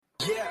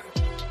Yeah,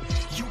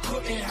 you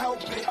couldn't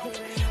help it.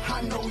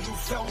 I know you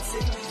felt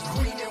it.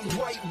 Green and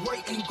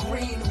white and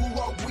green. Who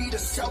are we, the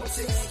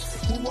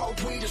Celtics? Who are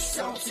we, the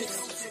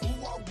Celtics?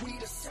 Who are we,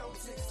 the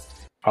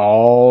Celtics?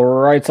 All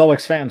right,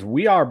 Celtics fans,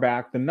 we are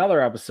back with another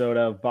episode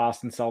of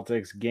Boston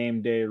Celtics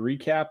Game Day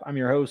Recap. I'm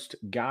your host,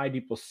 Guy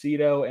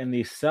DiPlacido, and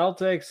the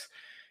Celtics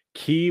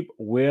keep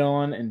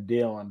wheeling and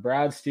dealing.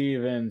 Brad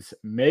Stevens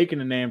making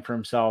a name for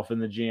himself in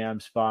the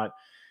GM spot.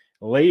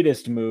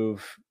 Latest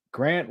move,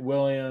 Grant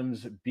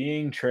Williams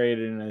being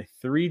traded in a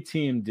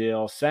 3-team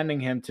deal, sending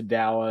him to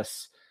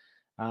Dallas.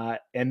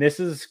 And this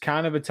is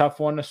kind of a tough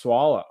one to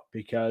swallow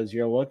because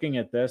you're looking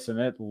at this and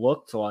it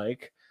looked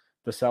like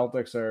the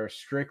Celtics are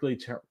strictly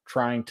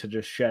trying to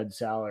just shed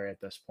salary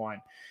at this point.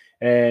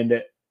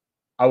 And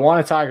I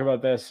want to talk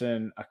about this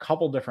in a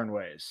couple different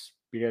ways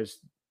because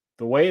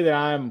the way that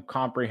I'm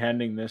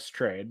comprehending this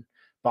trade,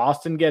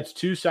 Boston gets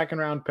 2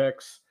 second-round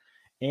picks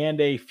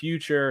and a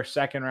future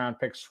second-round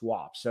pick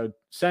swap. So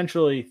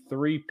essentially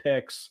 3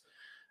 picks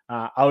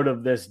out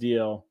of this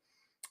deal.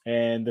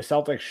 And the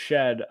Celtics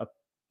shed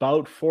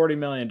about $40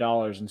 million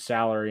in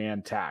salary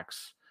and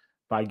tax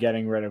by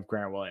getting rid of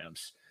Grant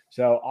Williams.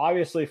 So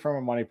obviously from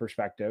a money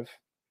perspective,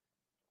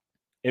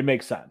 it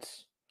makes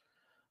sense.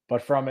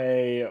 But from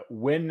a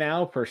win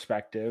now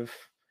perspective,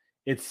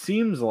 it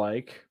seems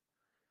like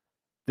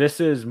this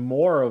is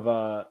more of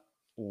a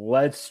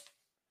let's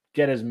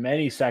get as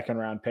many second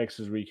round picks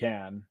as we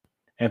can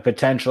and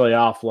potentially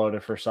offload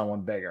it for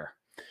someone bigger.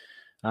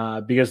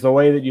 Because the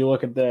way that you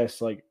look at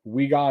this, like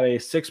we got a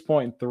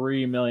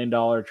 $6.3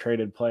 million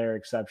traded player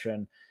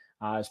exception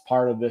as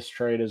part of this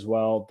trade as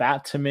well.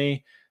 That to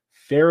me,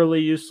 fairly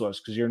useless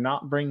because you're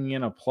not bringing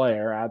in a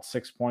player at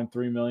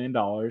 $6.3 million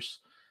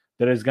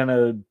that is going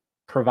to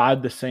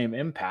provide the same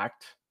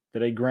impact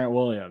that a Grant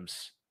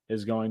Williams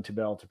is going to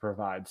be able to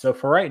provide. So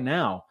for right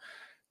now,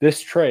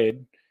 this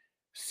trade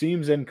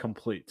seems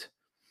incomplete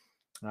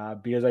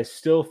because I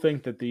still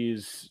think that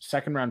these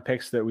second round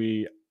picks that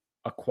we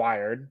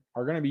acquired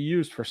are going to be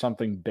used for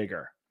something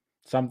bigger,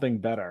 something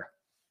better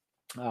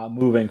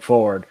moving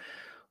forward.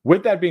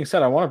 With that being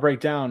said, I want to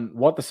break down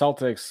what the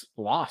Celtics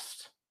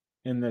lost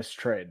in this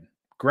trade.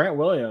 Grant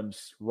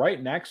Williams,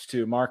 right next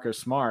to Marcus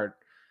Smart,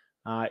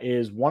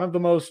 is one of the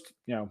most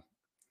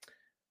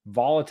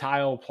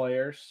volatile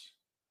players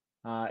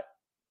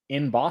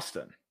in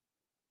Boston.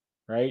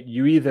 Right?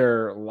 You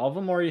either love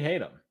him or you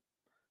hate him.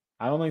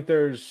 I don't think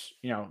there's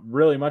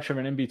really much of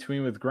an in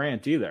between with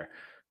Grant either.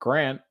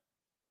 Grant,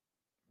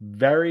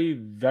 very,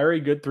 very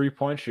good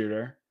 3-point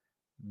shooter,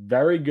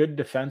 very good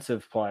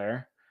defensive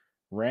player,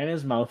 ran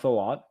his mouth a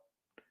lot.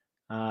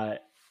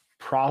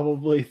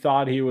 Probably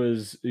thought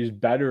he's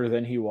better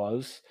than he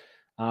was.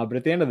 But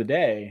at the end of the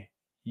day,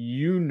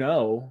 you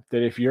know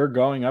that if you're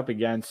going up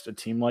against a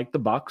team like the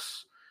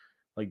Bucks,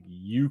 like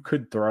you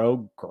could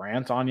throw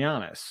Grant on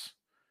Giannis.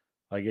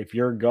 Like if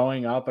you're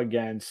going up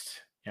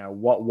against,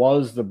 what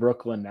was the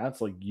Brooklyn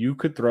Nets, like you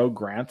could throw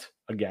Grant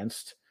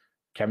against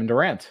Kevin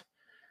Durant.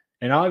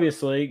 And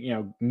obviously,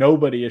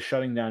 nobody is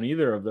shutting down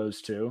either of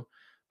those two.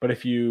 But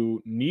if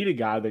you need a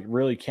guy that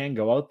really can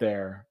go out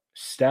there,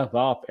 step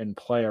up and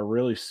play a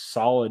really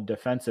solid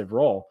defensive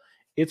role,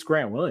 it's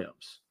Grant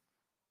Williams.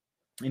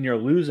 And you're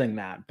losing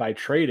that by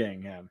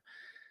trading him,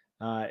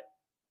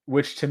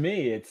 which to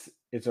me,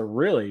 it's a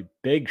really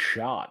big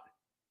shot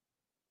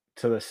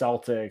to the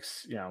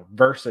Celtics,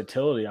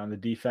 versatility on the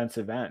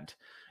defensive end.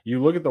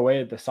 You look at the way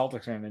that the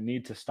Celtics are going to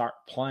need to start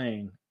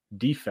playing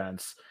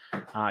defense.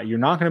 You're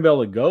not going to be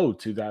able to go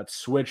to that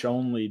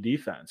switch-only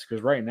defense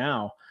because right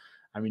now,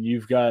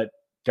 you've got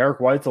Derek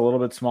White's a little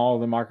bit smaller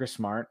than Marcus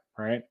Smart,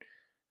 right?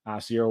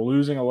 So you're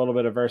losing a little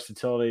bit of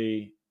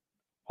versatility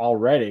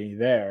already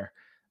there.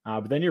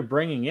 But then you're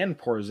bringing in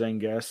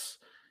Porzingis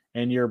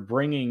and you're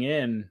bringing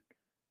in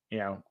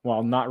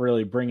not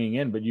really bringing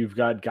in, but you've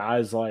got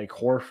guys like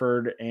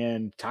Horford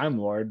and Time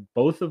Lord,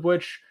 both of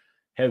which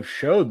have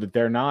showed that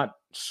they're not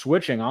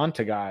switching on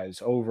to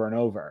guys over and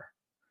over.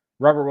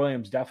 Robert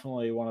Williams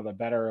definitely one of the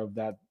better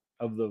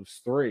of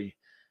those three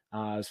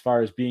as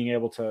far as being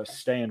able to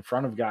stay in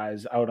front of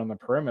guys out on the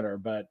perimeter,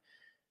 but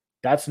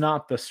that's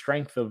not the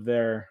strength of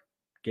their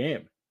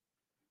game,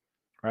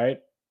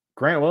 right?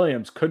 Grant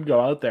Williams could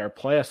go out there,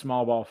 play a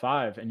small ball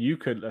 5, and you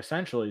could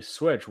essentially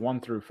switch 1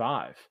 through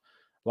 5.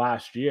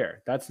 Last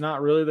year. That's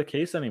not really the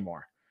case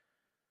anymore.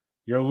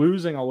 You're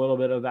losing a little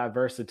bit of that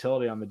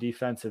versatility on the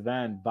defensive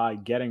end by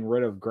getting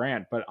rid of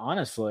Grant. But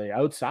honestly,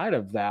 outside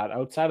of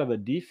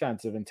the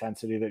defensive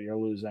intensity that you're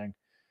losing,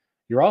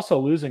 you're also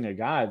losing a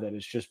guy that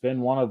has just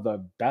been one of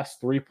the best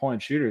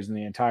 3-point shooters in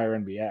the entire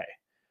NBA.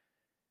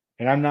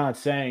 And I'm not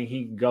saying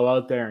he can go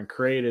out there and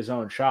create his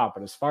own shot,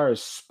 but as far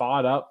as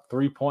spot up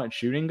 3-point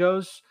shooting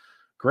goes,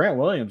 Grant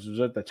Williams was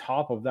at the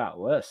top of that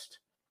list.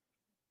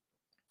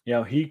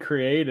 He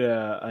created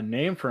a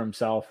name for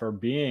himself for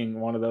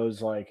being one of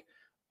those like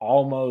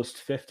almost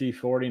 50,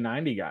 40,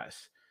 90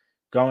 guys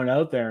going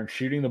out there and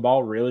shooting the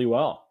ball really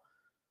well.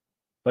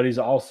 But he's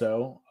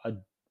also a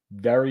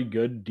very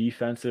good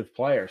defensive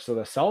player. So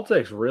the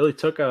Celtics really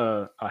took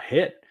a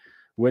hit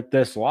with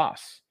this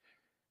loss.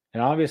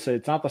 And obviously,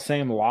 it's not the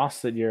same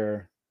loss that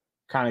you're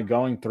kind of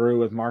going through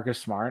with Marcus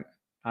Smart.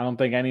 I don't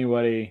think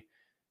anybody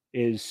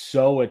is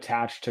so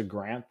attached to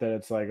Grant that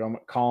it's like I'm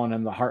calling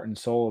him the heart and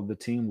soul of the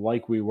team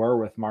like we were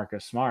with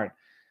Marcus Smart.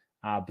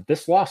 But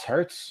this loss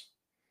hurts.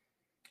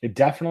 It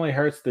definitely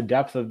hurts the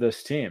depth of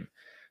this team.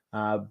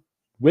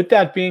 With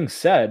that being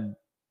said,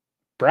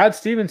 Brad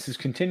Stevens has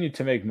continued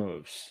to make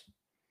moves,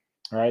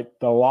 right?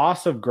 The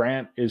loss of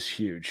Grant is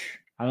huge.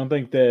 I don't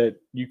think that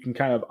you can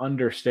kind of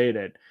understate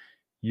it.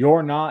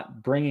 You're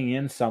not bringing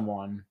in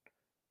someone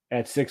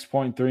at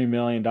 $6.3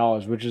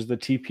 million, which is the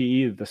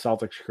TPE that the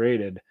Celtics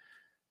created,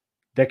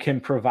 that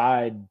can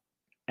provide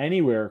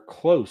anywhere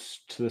close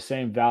to the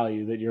same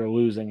value that you're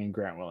losing in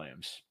Grant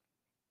Williams.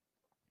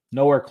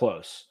 Nowhere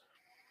close.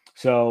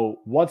 So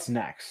what's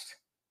next,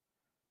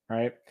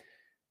 right?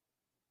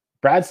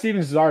 Brad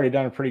Stevens has already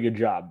done a pretty good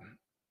job.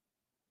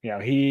 You know,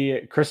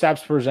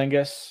 Kristaps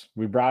Porzingis,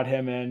 we brought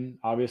him in,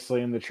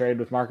 obviously, in the trade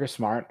with Marcus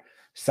Smart,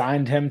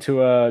 signed him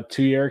to a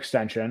 2-year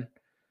extension.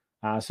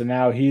 So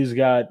now he's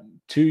got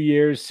 2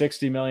 years,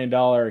 $60 million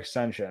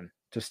extension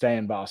to stay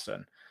in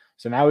Boston.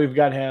 So now we've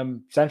got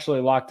him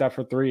essentially locked up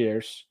for 3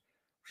 years,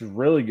 which is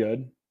really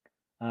good.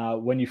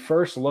 When you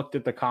first looked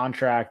at the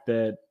contract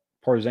that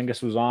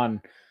Porzingis was on,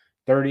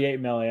 $38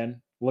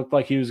 million, looked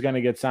like he was going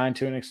to get signed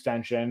to an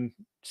extension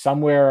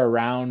somewhere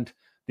around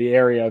the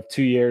area of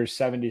 2 years,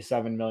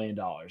 $77 million.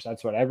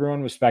 That's what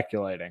everyone was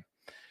speculating,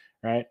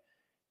 right?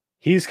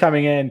 He's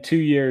coming in 2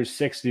 years,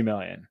 $60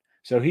 million.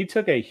 So he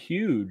took a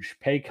huge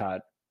pay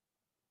cut.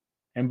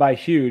 And by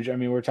huge, I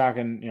mean, we're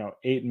talking,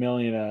 $8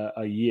 million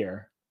a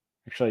year,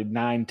 actually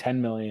 $9-10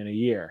 million a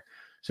year.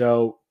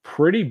 So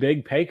pretty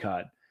big pay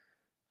cut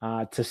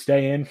to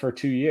stay in for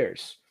 2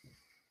 years.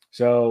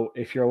 So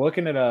if you're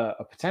looking at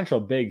a potential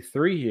big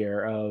three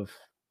here of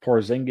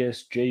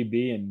Porzingis,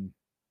 JB, and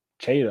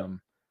Tatum,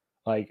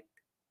 like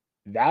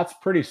that's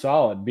pretty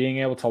solid. Being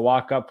able to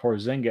lock up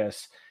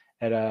Porzingis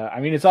at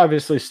it's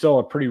obviously still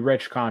a pretty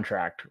rich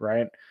contract,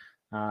 right?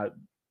 But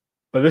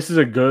this is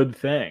a good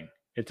thing.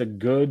 It's a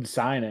good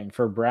signing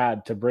for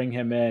Brad to bring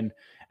him in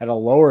at a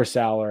lower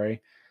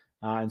salary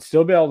and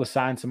still be able to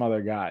sign some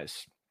other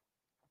guys.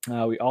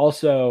 We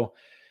also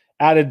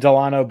added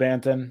Delano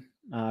Banton,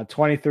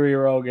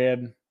 23-year-old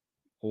kid,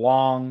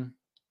 long,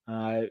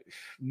 not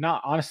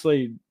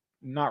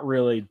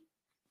really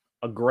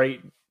a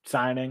great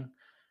signing.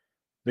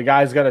 The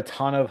guy's got a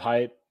ton of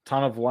height,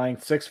 ton of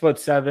length,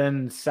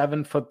 6'7",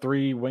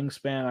 7'3"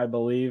 wingspan, I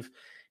believe.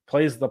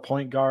 Plays the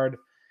point guard.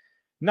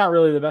 Not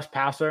really the best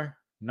passer,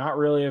 not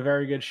really a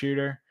very good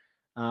shooter,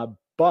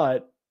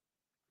 but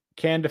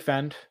can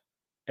defend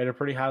at a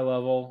pretty high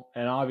level.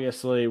 And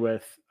obviously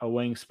with a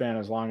wingspan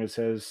as long as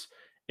his,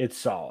 it's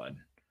solid,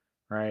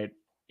 right?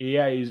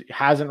 Yeah, he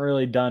hasn't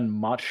really done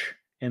much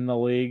in the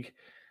league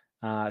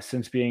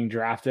since being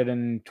drafted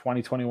in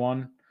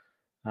 2021.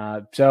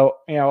 So,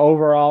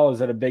 overall,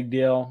 is it a big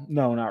deal?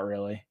 No, not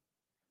really.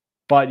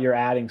 But you're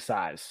adding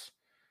size.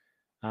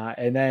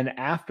 And then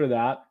after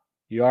that,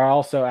 you are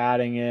also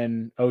adding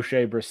in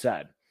Oshae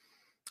Brissett.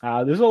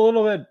 There's a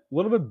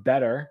little bit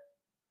better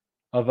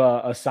of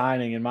a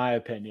signing, in my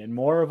opinion.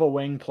 More of a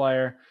wing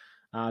player.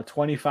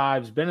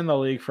 25's been in the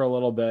league for a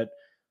little bit.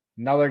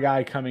 Another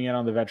guy coming in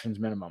on the veterans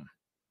minimum.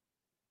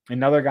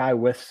 Another guy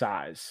with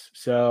size.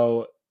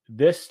 So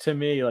this, to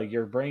me, like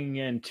you're bringing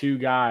in two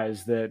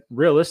guys that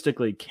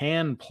realistically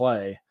can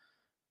play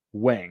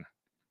wing.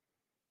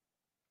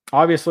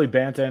 Obviously,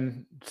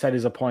 Banton said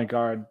he's a point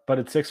guard, but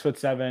at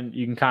 6'7",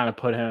 you can kind of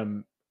put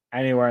him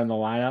anywhere in the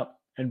lineup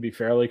and be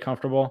fairly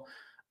comfortable.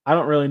 I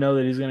don't really know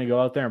that he's going to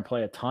go out there and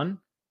play a ton.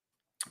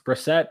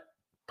 Brissett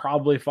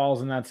probably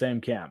falls in that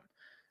same camp.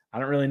 I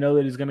don't really know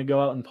that he's going to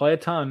go out and play a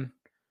ton,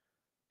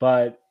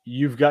 but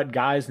you've got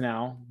guys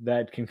now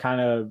that can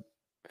kind of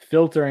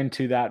filter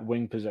into that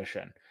wing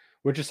position,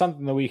 which is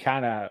something that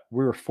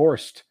we were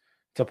forced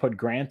to put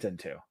Grant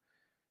into.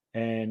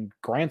 And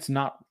Grant's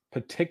not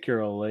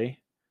particularly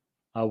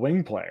a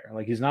wing player.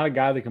 Like, he's not a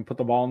guy that can put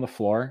the ball on the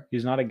floor.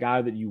 He's not a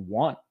guy that you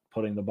want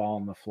putting the ball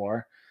on the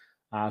floor.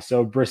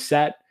 So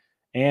Brissett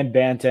and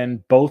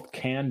Banton both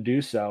can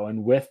do so,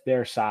 and with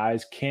their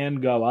size can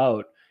go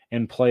out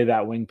and play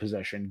that wing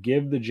position.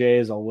 Give the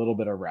Jays a little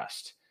bit of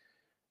rest.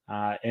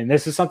 And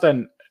this is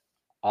something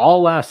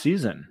all last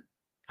season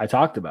I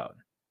talked about,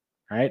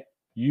 right?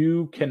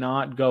 You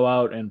cannot go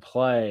out and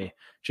play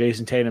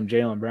Jason Tatum,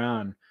 Jaylen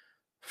Brown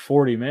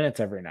 40 minutes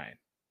every night.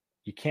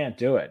 You can't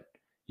do it.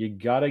 You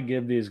got to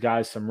give these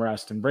guys some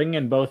rest and bring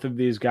in both of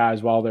these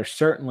guys. While they're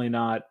certainly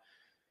not,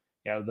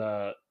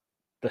 the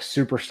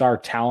superstar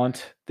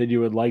talent that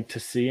you would like to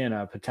see in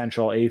a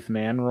potential eighth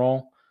man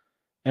role,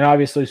 and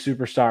obviously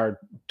superstar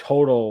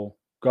total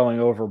going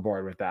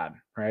overboard with that,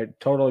 right?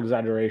 Total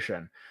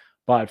exaggeration.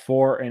 But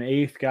for an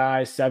eighth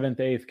guy, seventh,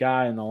 eighth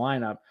guy in the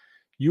lineup,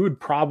 you would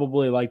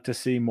probably like to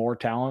see more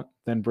talent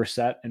than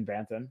Brissett and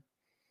Banton,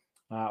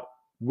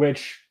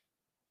 which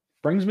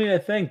brings me to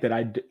think that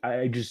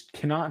I just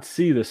cannot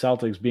see the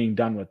Celtics being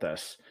done with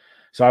this.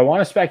 So I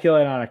want to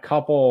speculate on a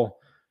couple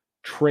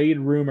trade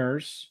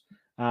rumors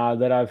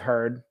that I've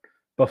heard,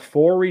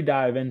 Before we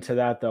dive into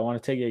that, though, I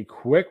want to take a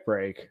quick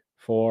break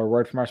for a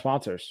word from our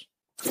sponsors.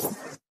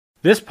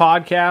 This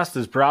podcast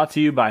is brought to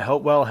you by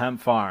Hopewell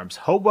Hemp Farms.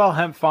 Hopewell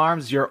Hemp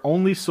Farms is your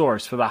only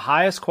source for the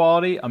highest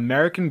quality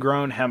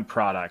American-grown hemp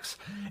products.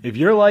 If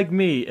you're like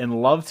me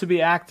and love to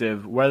be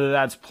active, whether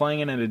that's playing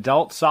in an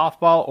adult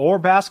softball or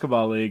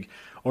basketball league,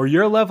 or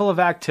your level of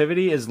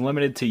activity is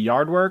limited to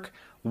yard work,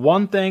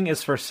 one thing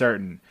is for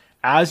certain.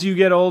 As you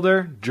get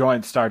older,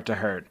 joints start to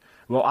hurt.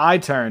 Well, I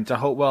turn to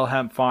Hopewell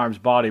Hemp Farms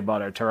Body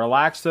Butter to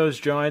relax those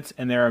joints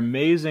and their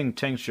amazing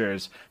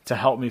tinctures to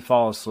help me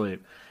fall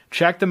asleep.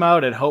 Check them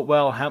out at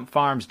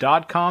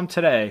hopewellhempfarms.com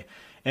today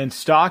and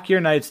stock your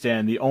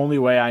nightstand the only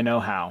way I know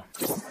how.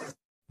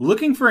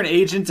 Looking for an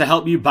agent to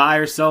help you buy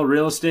or sell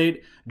real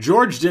estate?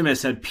 George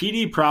Dimas at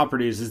PD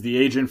Properties is the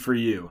agent for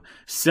you.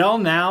 Sell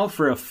now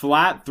for a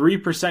flat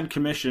 3%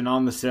 commission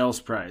on the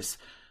sales price.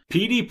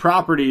 PD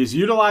Properties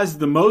utilizes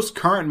the most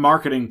current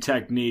marketing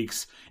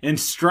techniques and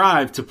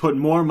strive to put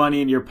more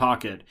money in your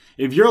pocket.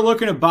 If you're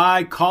looking to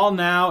buy, call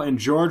now and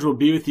George will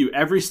be with you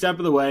every step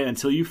of the way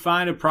until you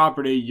find a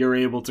property you're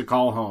able to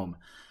call home.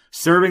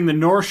 Serving the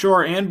North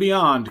Shore and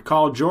beyond,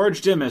 call George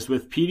Dimas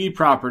with PD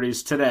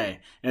Properties today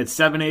at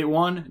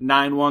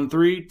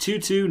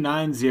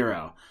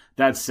 781-913-2290.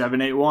 That's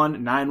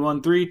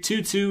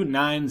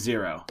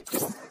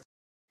 781-913-2290.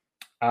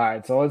 All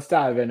right, so let's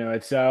dive into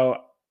it. So,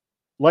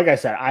 like I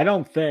said, I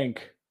don't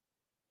think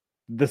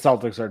the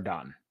Celtics are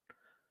done.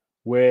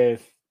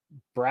 With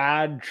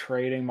Brad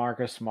trading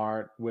Marcus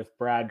Smart, with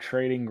Brad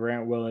trading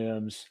Grant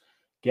Williams,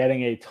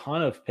 getting a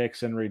ton of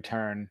picks in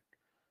return,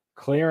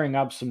 clearing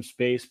up some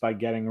space by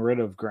getting rid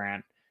of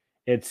Grant,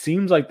 it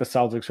seems like the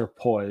Celtics are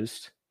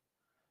poised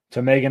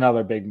to make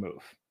another big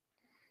move.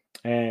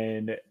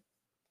 And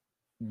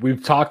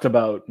we've talked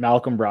about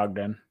Malcolm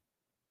Brogdon.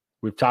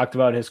 We've talked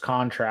about his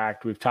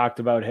contract. We've talked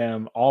about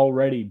him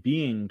already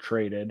being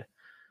traded.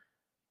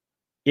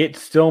 It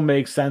still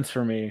makes sense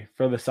for me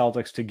for the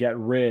Celtics to get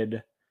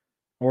rid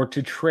or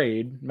to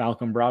trade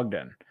Malcolm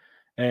Brogdon.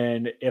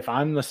 And if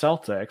I'm the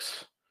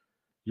Celtics,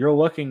 you're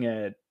looking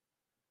at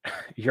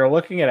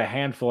a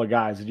handful of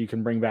guys that you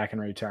can bring back in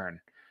return.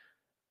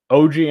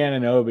 OG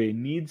Anunoby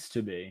needs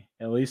to be,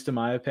 at least in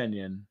my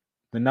opinion,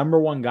 the number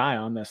one guy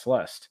on this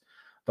list.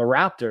 The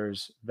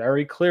Raptors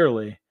very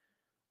clearly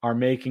are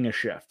making a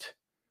shift.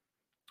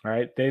 All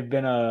right, they've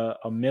been a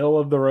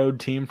middle-of-the-road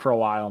team for a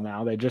while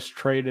now. They just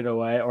traded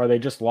away, or they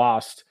just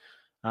lost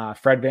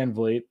Fred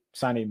VanVleet,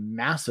 signed a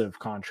massive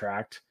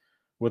contract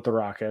with the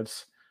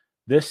Rockets.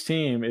 This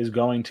team is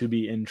going to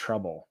be in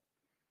trouble.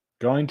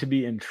 OG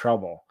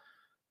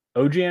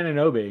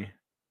Anunoby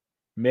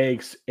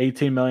makes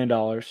 $18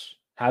 million,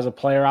 has a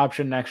player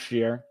option next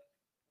year.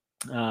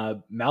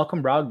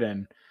 Malcolm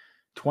Brogdon,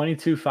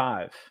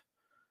 $22.5.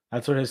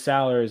 That's what his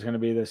salary is going to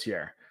be this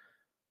year.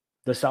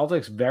 The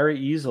Celtics very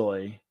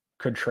easily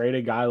could trade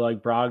a guy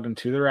like Brogdon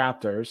to the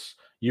Raptors.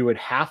 You would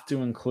have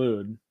to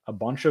include a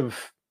bunch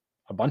of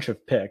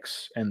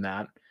picks in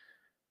that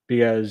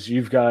because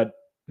you've got,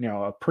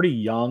 a pretty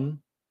young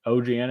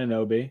OG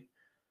Anunoby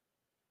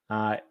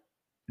that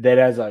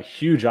has a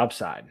huge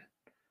upside,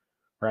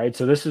 right?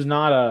 So this is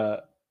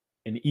not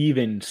an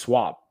even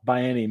swap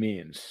by any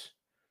means.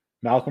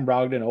 Malcolm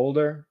Brogdon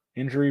older,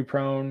 injury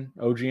prone,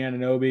 OG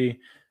Anunoby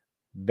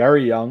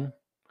very young,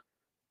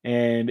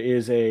 and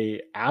is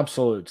a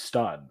absolute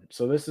stud.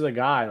 So this is a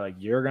guy like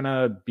you're going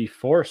to be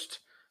forced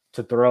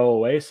to throw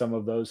away some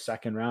of those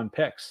second round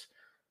picks.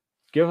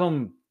 Give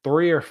him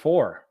 3 or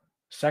 4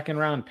 second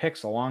round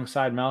picks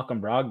alongside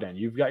Malcolm Brogdon.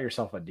 You've got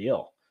yourself a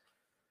deal.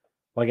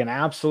 Like an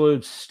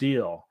absolute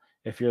steal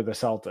if you're the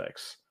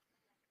Celtics.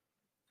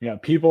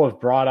 People have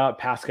brought up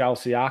Pascal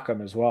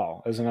Siakam as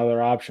well as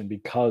another option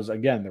because,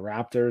 again, the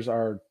Raptors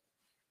are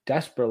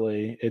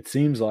desperately, it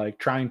seems like,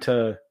 trying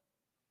to,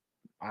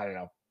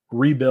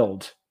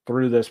 rebuild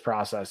through this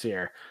process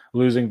here,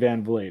 losing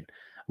VanVleet.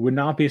 Would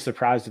not be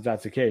surprised if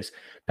that's the case.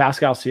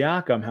 Pascal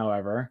Siakam,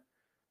 however,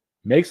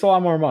 makes a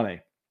lot more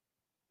money.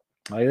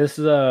 Like this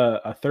is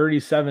a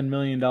 $37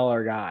 million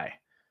guy.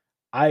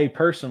 I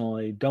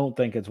personally don't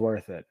think it's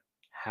worth it.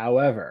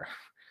 However,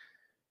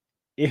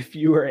 if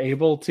you were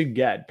able to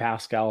get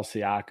Pascal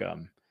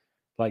Siakam,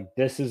 like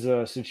this is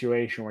a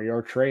situation where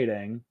you're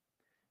trading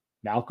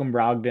Malcolm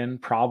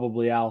Brogdon,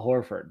 probably Al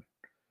Horford.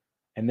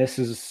 And this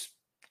is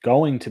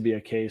going to be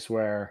a case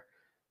where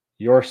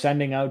you're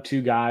sending out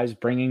 2 guys,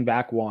 bringing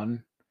back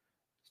 1.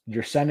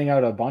 You're sending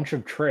out a bunch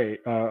of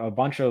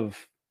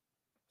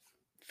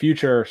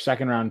future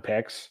second round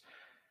picks,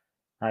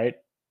 right?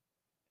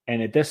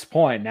 And at this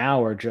point,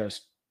 now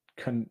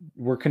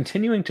we're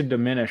continuing to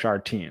diminish our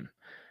team,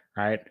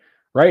 right?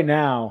 Right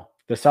now,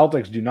 the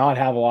Celtics do not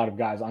have a lot of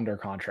guys under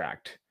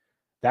contract.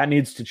 That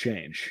needs to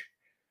change,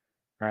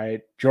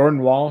 right? Jordan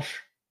Walsh,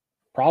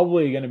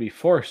 probably going to be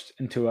forced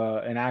into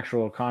an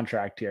actual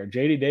contract here.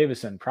 J.D.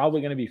 Davison,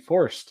 probably going to be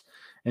forced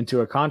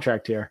into a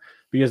contract here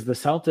because the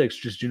Celtics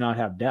just do not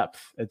have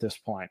depth at this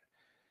point.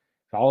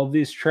 All of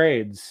these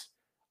trades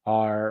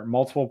are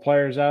multiple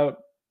players out,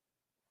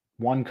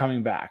 1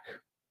 coming back,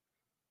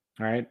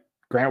 right?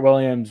 Grant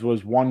Williams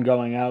was 1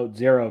 going out,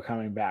 0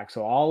 coming back.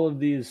 So all of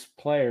these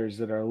players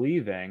that are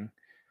leaving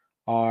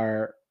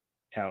are,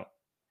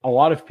 a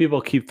lot of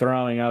people keep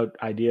throwing out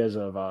ideas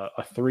of a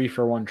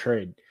 3-for-1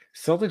 trade.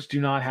 Celtics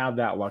do not have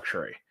that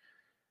luxury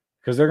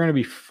because they're going to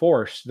be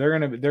forced. They're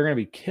going to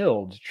be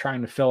killed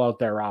trying to fill out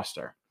their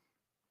roster.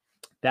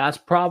 That's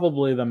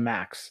probably the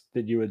max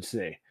that you would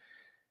see.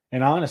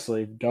 And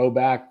honestly, go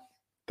back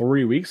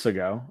 3 weeks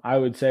ago, I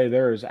would say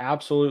there is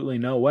absolutely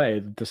no way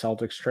that the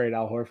Celtics trade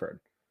Al Horford.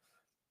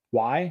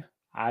 Why?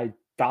 I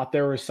thought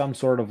there was some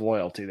sort of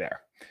loyalty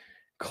there.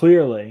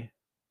 Clearly,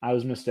 I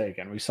was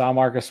mistaken. We saw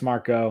Marcus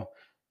Smart go.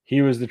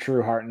 He was the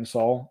true heart and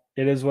soul.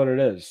 It is what it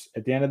is.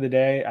 At the end of the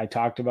day, I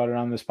talked about it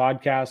on this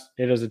podcast.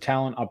 It is a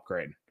talent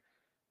upgrade.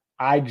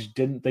 I just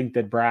didn't think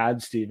that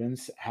Brad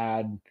Stevens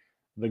had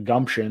the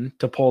gumption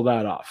to pull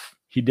that off.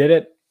 He did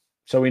it,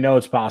 so we know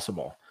it's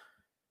possible.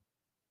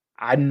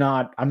 I'm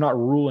not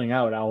ruling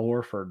out Al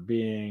Horford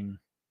being,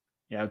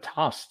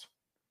 tossed.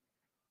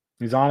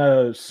 He's on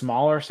a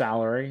smaller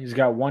salary. He's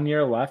got 1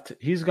 year left.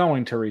 He's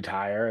going to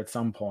retire at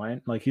some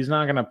point. Like, he's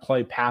not going to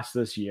play past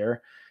this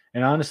year.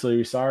 And honestly,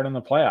 we saw it in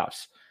the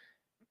playoffs.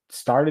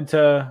 Started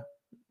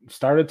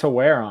to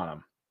wear on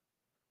him.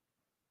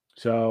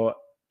 So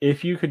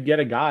if you could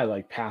get a guy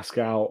like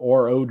Pascal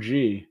or OG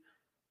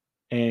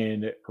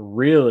and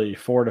really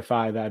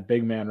fortify that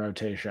big man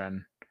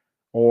rotation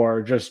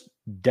or just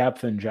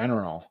depth in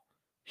general,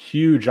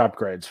 huge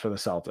upgrades for the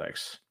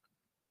Celtics.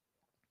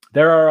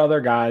 There are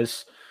other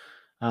guys.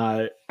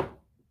 I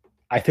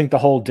think the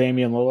whole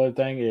Damian Lillard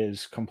thing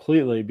is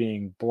completely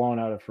being blown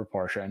out of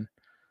proportion.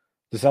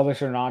 The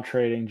Celtics are not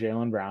trading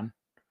Jaylen Brown,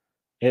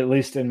 at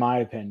least in my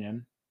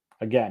opinion.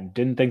 Again,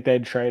 didn't think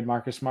they'd trade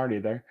Marcus Smart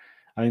either.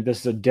 I think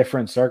this is a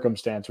different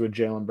circumstance with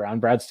Jaylen Brown.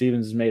 Brad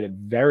Stevens has made it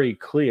very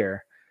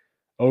clear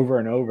over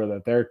and over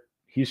that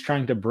he's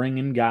trying to bring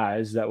in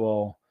guys that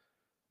will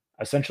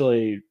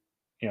essentially,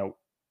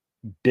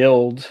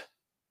 build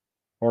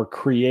or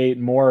create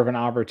more of an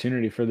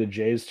opportunity for the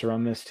Jays to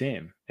run this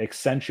team.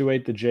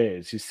 Accentuate the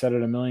Jays. He's said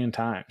it a million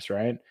times,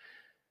 right?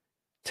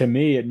 To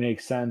me, it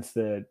makes sense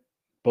that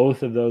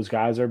both of those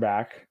guys are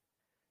back.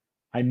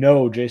 I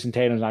know Jason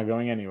Tatum's not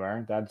going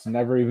anywhere. That's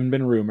never even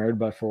been rumored,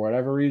 but for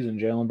whatever reason,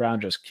 Jaylen Brown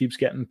just keeps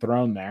getting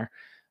thrown there.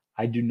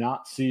 I do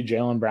not see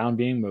Jaylen Brown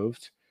being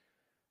moved.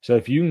 So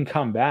if you can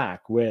come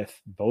back with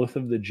both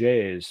of the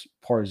Jays,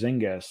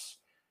 Porzingis,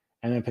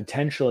 and then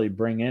potentially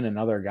bring in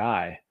another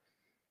guy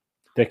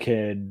that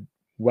could,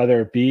 whether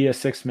it be a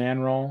 6-man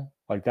role,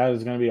 like that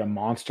is going to be a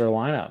monster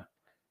lineup.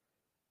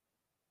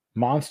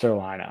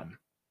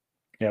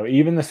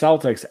 Even the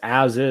Celtics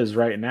as is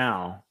right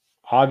now,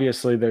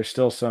 obviously there's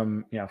still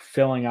some,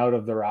 filling out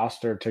of the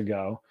roster to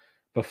go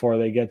before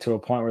they get to a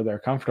point where they're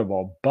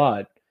comfortable.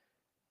 But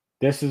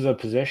this is a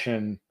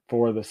position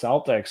for the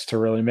Celtics to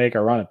really make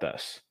a run at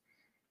this.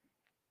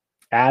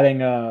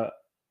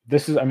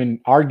 This is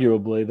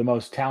arguably the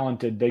most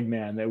talented big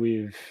man that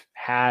we've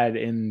had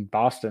in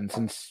Boston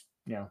since,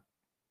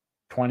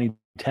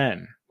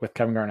 2010 with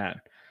Kevin Garnett.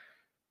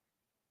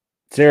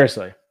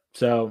 Seriously.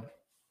 So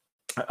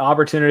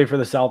opportunity for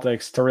the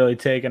Celtics to really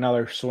take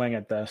another swing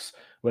at this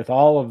with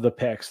all of the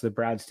picks that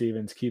Brad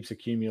Stevens keeps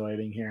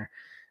accumulating here.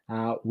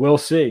 We'll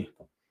see.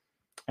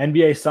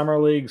 NBA Summer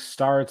League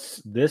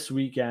starts this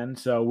weekend,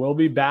 so we'll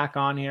be back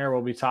on here.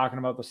 We'll be talking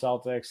about the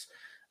Celtics.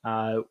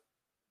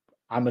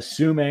 I'm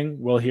assuming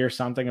we'll hear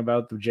something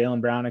about the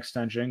Jaylen Brown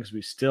extension because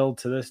we still,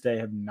 to this day,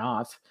 have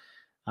not.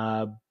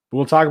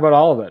 We'll talk about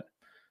all of it.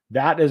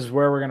 That is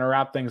where we're going to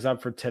wrap things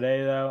up for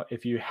today, though.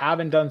 If you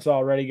haven't done so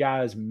already,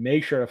 guys,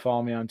 make sure to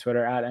follow me on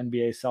Twitter at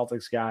NBA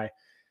Celtics Guy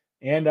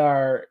and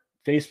our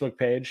Facebook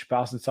page,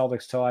 Boston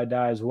Celtics Till I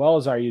Die, as well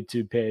as our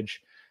YouTube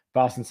page,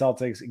 Boston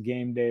Celtics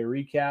Game Day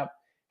Recap.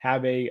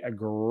 Have a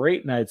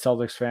great night,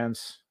 Celtics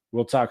fans.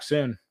 We'll talk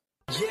soon.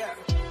 Yeah,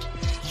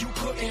 you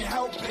couldn't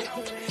help it.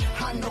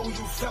 I know you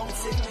felt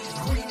it.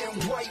 Green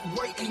and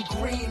white and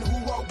green.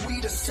 Who are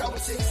we, the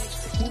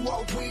Celtics? Who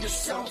are we, the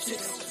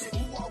Celtics?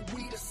 Who are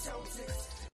we, the Celtics?